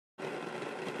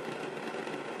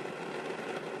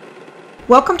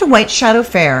Welcome to White Shadow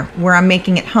Fare, where I'm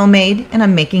making it homemade and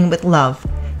I'm making it with love.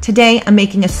 Today I'm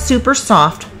making a super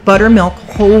soft buttermilk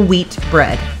whole wheat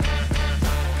bread.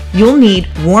 You'll need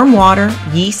warm water,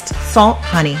 yeast, salt,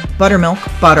 honey, buttermilk,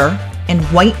 butter, and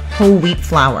white whole wheat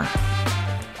flour.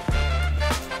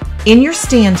 In your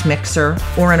stand mixer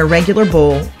or in a regular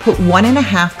bowl, put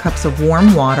 1.5 cups of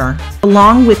warm water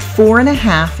along with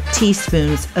 4.5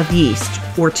 teaspoons of yeast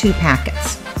or 2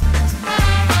 packets.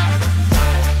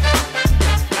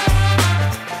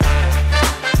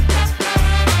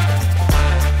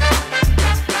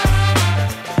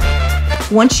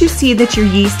 Once you see that your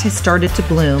yeast has started to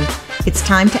bloom, it's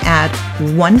time to add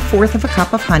 1/4 of a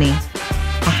cup of honey,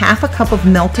 1/2 cup of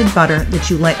melted butter that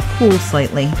you let cool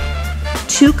slightly,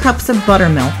 2 cups of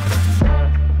buttermilk,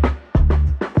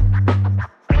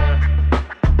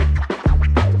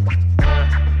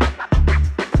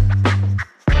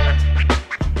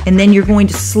 and then you're going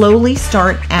to slowly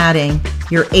start adding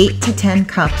your 8 to 10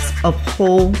 cups of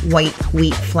whole white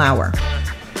wheat flour.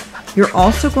 You're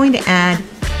also going to add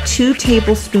 2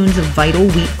 tablespoons of vital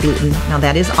wheat gluten. Now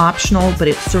that is optional, but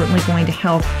it's certainly going to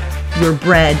help your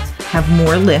bread have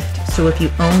more lift. So if you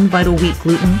own vital wheat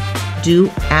gluten,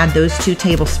 do add those 2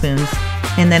 tablespoons.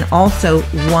 And then also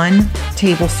 1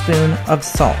 tablespoon of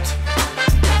salt.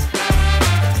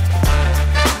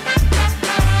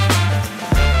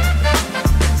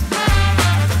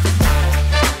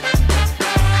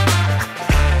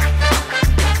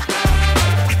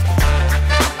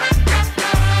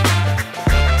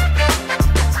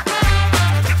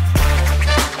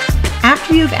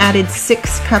 After you've added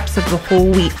 6 cups of the whole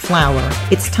wheat flour,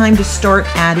 it's time to start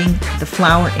adding the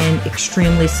flour in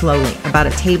extremely slowly, about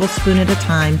a tablespoon at a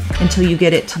time, until you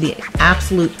get it to the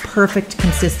absolute perfect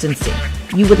consistency.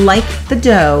 You would like the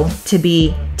dough to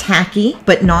be tacky,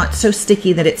 but not so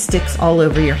sticky that it sticks all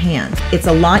over your hand. It's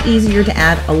a lot easier to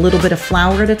add a little bit of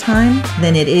flour at a time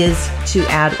than it is to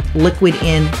add liquid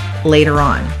in later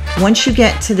on. Once you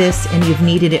get to this and you've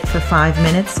kneaded it for 5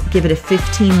 minutes, give it a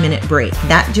 15-minute break.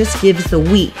 That just gives the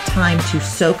wheat time to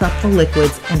soak up the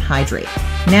liquids and hydrate.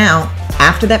 Now,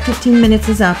 after that 15 minutes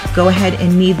is up, go ahead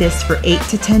and knead this for 8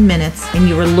 to 10 minutes, and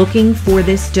you are looking for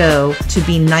this dough to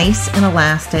be nice and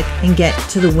elastic and get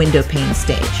to the window pane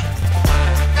stage.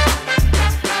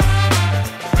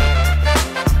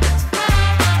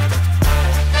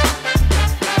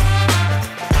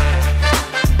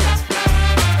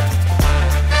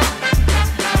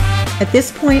 At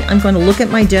this point, I'm going to look at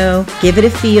my dough, give it a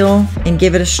feel, and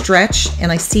give it a stretch,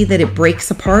 and I see that it breaks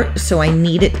apart, so I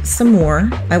knead it some more.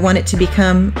 I want it to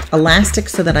become elastic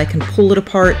so that I can pull it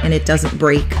apart and it doesn't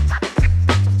break.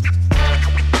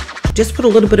 Just put a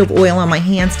little bit of oil on my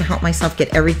hands to help myself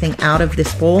get everything out of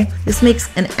this bowl. This makes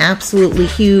an absolutely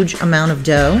huge amount of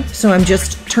dough. So I'm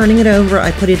just turning it over.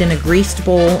 I put it in a greased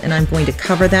bowl and I'm going to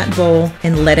cover that bowl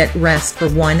and let it rest for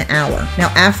 1 hour.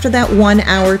 Now after that 1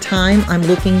 hour time, I'm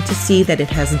looking to see that it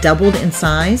has doubled in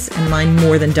size, and mine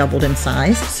more than doubled in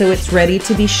size. So it's ready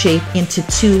to be shaped into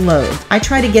 2 loaves. I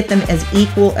try to get them as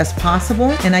equal as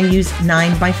possible, and I use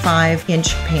 9 by 5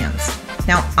 inch pans.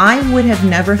 Now, I would have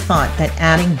never thought that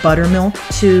adding buttermilk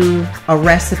to a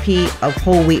recipe of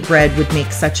whole wheat bread would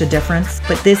make such a difference,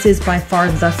 but this is by far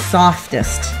the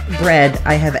softest bread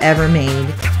I have ever made.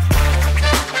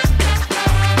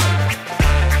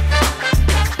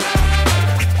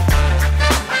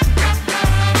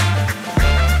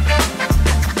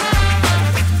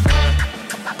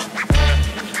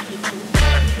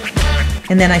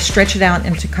 And then I stretch it out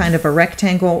into kind of a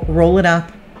rectangle, roll it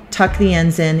up, tuck the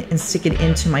ends in, and stick it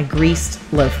into my greased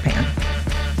loaf pan.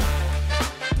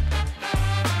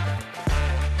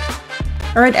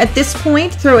 All right, at this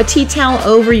point, throw a tea towel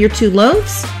over your 2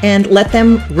 loaves and let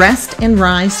them rest and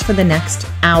rise for the next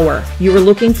hour. You are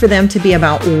looking for them to be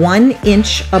about 1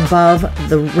 inch above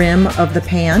the rim of the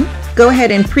pan. Go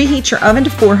ahead and preheat your oven to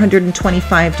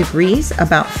 425 degrees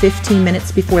about 15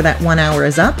 minutes before that 1 hour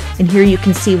is up. And here you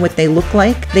can see what they look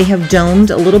like. They have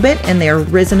domed a little bit and they are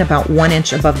risen about 1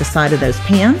 inch above the side of those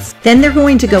pans. Then they're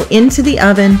going to go into the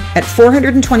oven at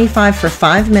 425 for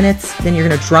 5 minutes. Then you're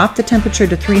going to drop the temperature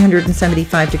to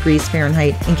 375 degrees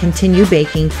Fahrenheit and continue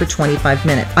baking for 25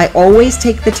 minutes. I always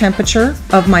take the temperature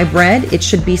of my bread. It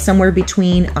should be somewhere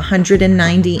between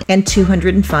 190 and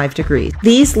 205 degrees.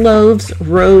 These loaves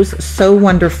rose so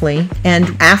wonderfully,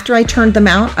 and after I turned them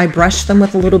out, I brushed them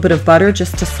with a little bit of butter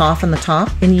just to soften the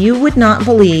top. And you would not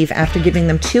believe, after giving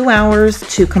them 2 hours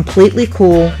to completely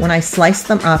cool, when I sliced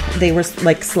them up, they were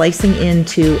like slicing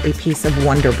into a piece of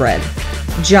Wonder Bread.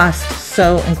 Just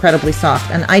so incredibly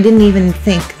soft, and I didn't even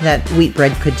think that wheat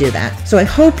bread could do that. So I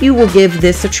hope you will give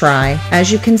this a try.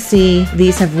 As you can see,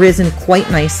 these have risen quite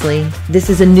nicely. This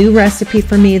is a new recipe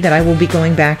for me that I will be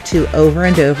going back to over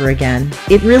and over again.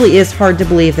 It really is hard to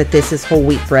believe that this is whole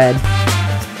wheat bread.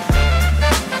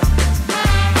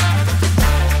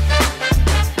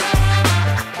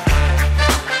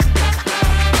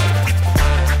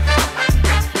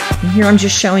 Here I'm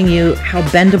just showing you how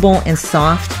bendable and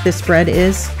soft this bread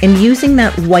is. And using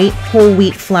that white whole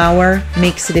wheat flour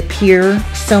makes it appear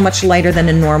so much lighter than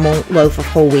a normal loaf of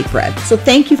whole wheat bread. So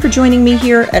thank you for joining me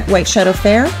here at White Shadow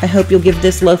Fare. I hope you'll give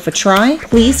this loaf a try.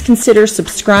 Please consider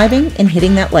subscribing and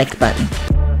hitting that like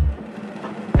button.